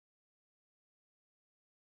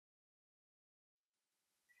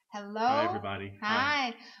Hello. Hi, everybody.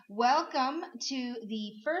 Hi. Welcome to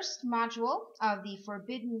the first module of the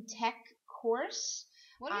Forbidden Tech course.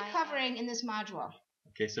 What are we covering in this module?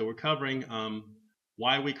 Okay, so we're covering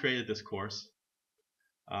why we created this course,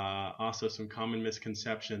 also some common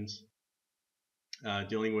misconceptions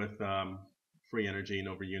dealing with free energy and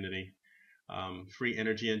Overunity. Free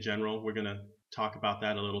energy in general, we're going to talk about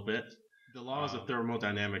that a little bit. The laws of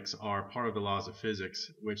thermodynamics are part of the laws of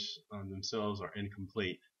physics, which themselves are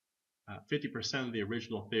incomplete. 50% of the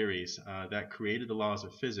original theories that created the laws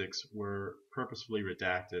of physics were purposefully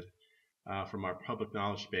redacted from our public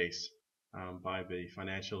knowledge base by the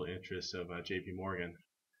financial interests of J.P. Morgan,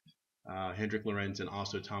 Hendrik Lorentz, and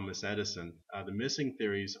also Thomas Edison. The missing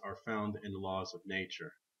theories are found in the laws of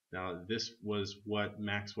nature. Now, this was what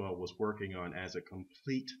Maxwell was working on as a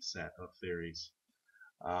complete set of theories,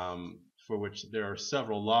 for which there are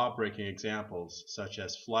several law-breaking examples, such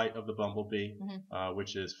as flight of the bumblebee,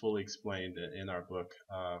 which is fully explained in our book,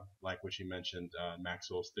 like what you mentioned,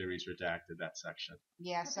 Maxwell's Theories Redacted, that section.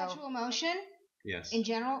 Yeah, so perpetual motion, yes, in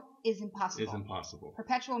general, is impossible. Is impossible.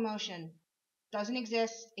 Perpetual motion doesn't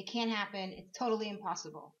exist. It can't happen. It's totally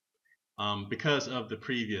impossible. Because of the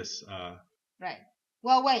previous... Right.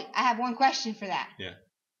 Well, wait, I have one question for that. Yeah.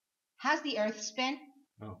 How's the Earth spin?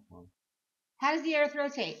 Oh, well. How does the Earth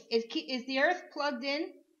rotate? Is the Earth plugged in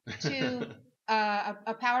to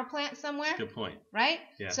a power plant somewhere? Good point. Right?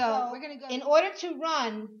 Yeah. So we're going to go. In order to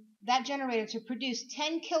run that generator to produce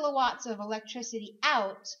 10 kilowatts of electricity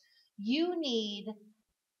out, you need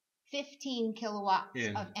 15 kilowatts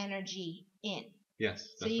of energy in. Yes,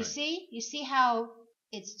 that's so you right. You see how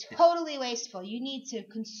it's totally wasteful. You need to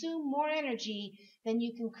consume more energy than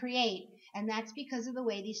you can create, and that's because of the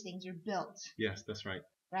way these things are built. Yes, that's right.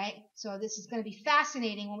 Right? So this is going to be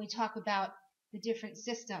fascinating when we talk about the different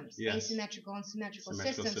systems, asymmetrical and symmetrical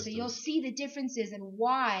systems. So you'll see the differences and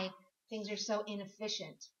why things are so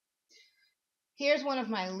inefficient. Here's one of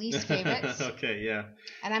my least favorites. Okay, yeah.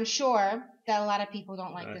 And I'm sure that a lot of people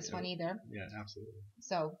don't like this one either. Yeah, absolutely.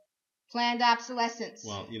 So, planned obsolescence.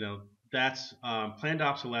 Well, that's planned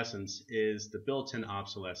obsolescence is the built-in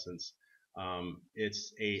obsolescence.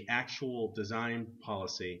 It's a actual design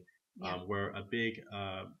policy where a big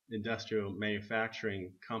industrial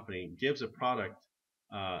manufacturing company gives a product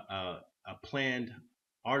a planned,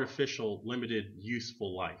 artificial, limited,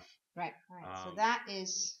 useful life. Right. All right.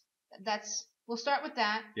 So we'll start with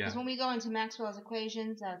that, because when we go into Maxwell's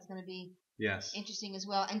equations, that's going to be interesting as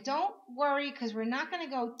well. And don't worry, because we're not going to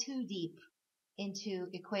go too deep into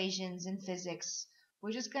equations and physics.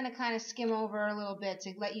 We're just going to kind of skim over a little bit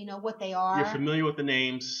to let you know what they are. You're familiar with the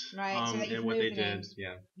names, right? So and what they did.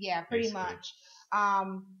 Yeah, pretty much.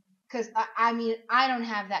 Because I don't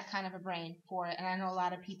have that kind of a brain for it, and I know a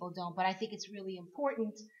lot of people don't. But I think it's really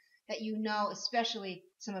important that you know, especially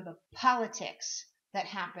some of the politics that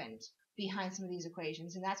happened behind some of these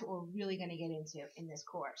equations, and that's what we're really going to get into in this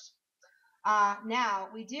course. Now,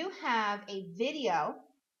 we do have a video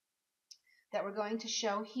that we're going to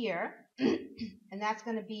show here, and that's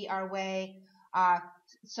going to be our way.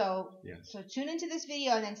 So tune into this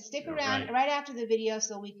video and then stick around right after the video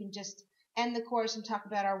so we can just end the course and talk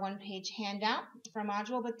about our one-page handout for a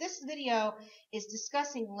module. But this video is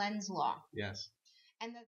discussing Lenz's law. Yes.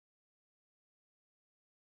 And